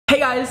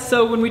guys,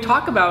 so when we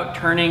talk about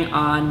turning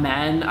on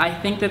men, I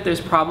think that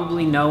there's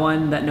probably no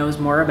one that knows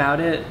more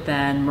about it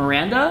than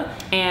Miranda,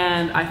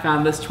 and I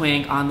found this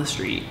twink on the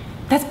street.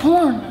 That's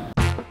porn.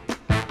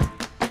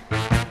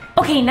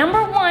 Okay,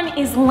 number one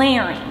is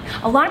layering.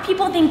 A lot of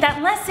people think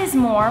that less is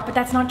more, but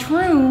that's not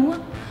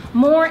true.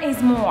 More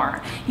is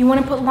more. You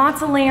want to put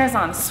lots of layers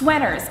on.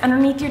 Sweaters,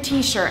 underneath your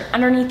t-shirt,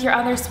 underneath your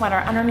other sweater,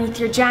 underneath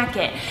your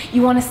jacket.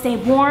 You want to stay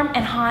warm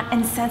and hot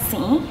and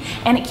sexy,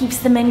 and it keeps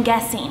the men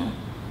guessing.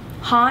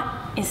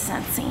 Hot is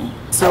sexy.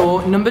 So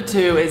number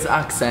two is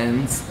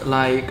accents.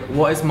 Like,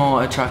 what is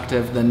more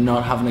attractive than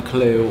not having a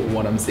clue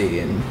what I'm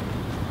seeing?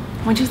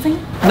 What'd you think?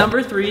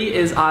 Number three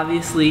is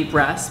obviously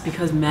breasts,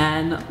 because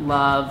men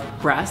love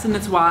breasts, and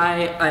it's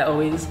why I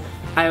always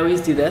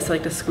do this. I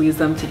like to squeeze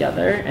them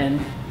together,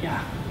 and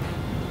yeah.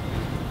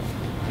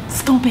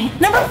 Stop it.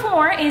 Number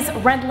four is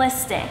red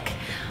lipstick.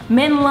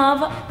 Men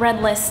love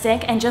red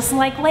lipstick, and just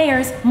like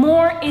layers,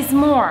 more is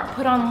more.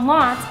 Put on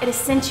lots, it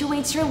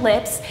accentuates your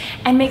lips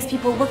and makes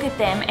people look at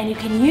them, and you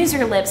can use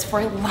your lips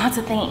for lots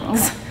of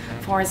things.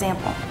 For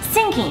example,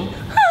 singing.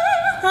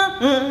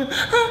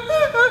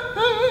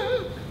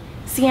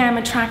 See, I'm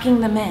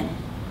attracting the men.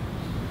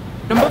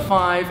 Number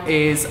five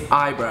is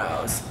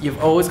eyebrows. You've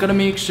always got to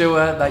make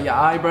sure that your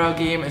eyebrow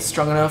game is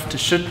strong enough to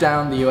shut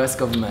down the US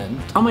government.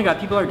 Oh my god,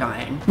 people are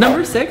dying.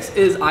 Number six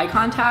is eye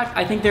contact.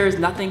 I think there is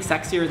nothing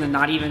sexier than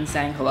not even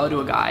saying hello to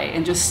a guy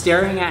and just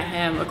staring at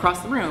him across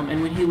the room.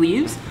 And when he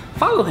leaves,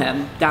 follow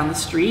him down the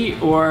street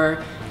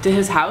or to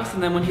his house,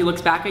 and then when he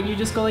looks back at you,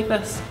 just go like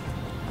this.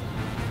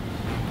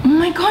 Oh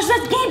my gosh,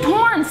 that's gay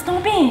porn,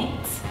 stop it.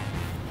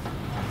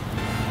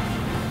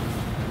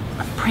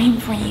 Praying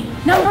for you.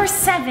 Number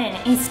seven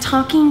is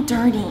talking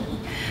dirty.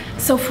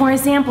 So for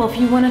example, if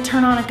you want to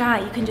turn on a guy,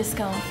 you can just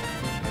go,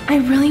 I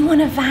really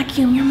want to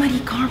vacuum your muddy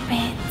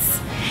carpets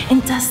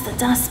and dust the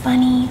dust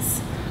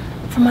bunnies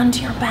from under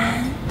your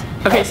bed.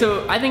 Okay,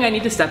 so I think I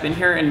need to step in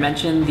here and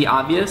mention the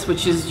obvious,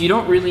 which is you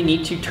don't really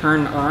need to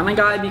turn on a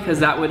guy, because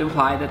that would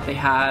imply that they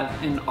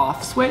have an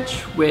off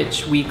switch,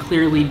 which we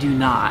clearly do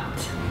not.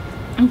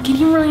 I'm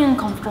getting really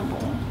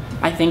uncomfortable.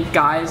 I think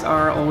guys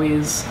are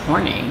always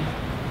horny.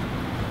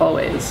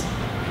 Always.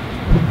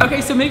 Okay,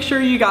 so make sure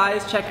you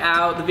guys check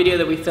out the video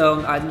that we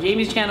filmed on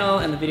Jamie's channel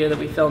and the video that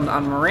we filmed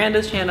on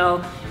Miranda's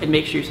channel, and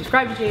make sure you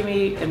subscribe to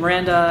Jamie and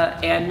Miranda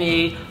and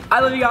me.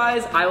 I love you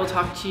guys. I will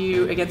talk to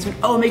you again soon.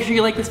 Oh, make sure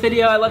you like this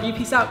video. I love you.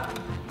 Peace out.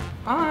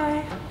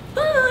 Bye.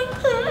 Bye.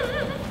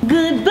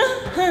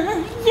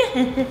 Goodbye.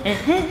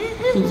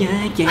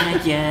 Yeah.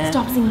 Yeah.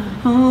 Stop singing.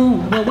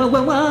 Oh,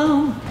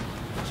 whoa.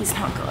 He's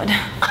not good.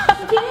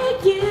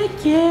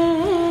 Yeah.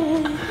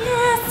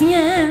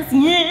 Yes.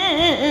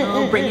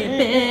 Oh, bring it,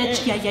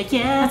 bitch.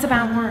 Yeah. That's a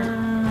bad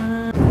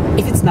word.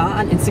 If it's not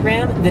on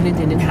Instagram, then it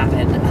didn't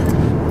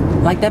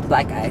happen. Like that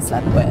black guy I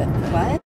slept with. What?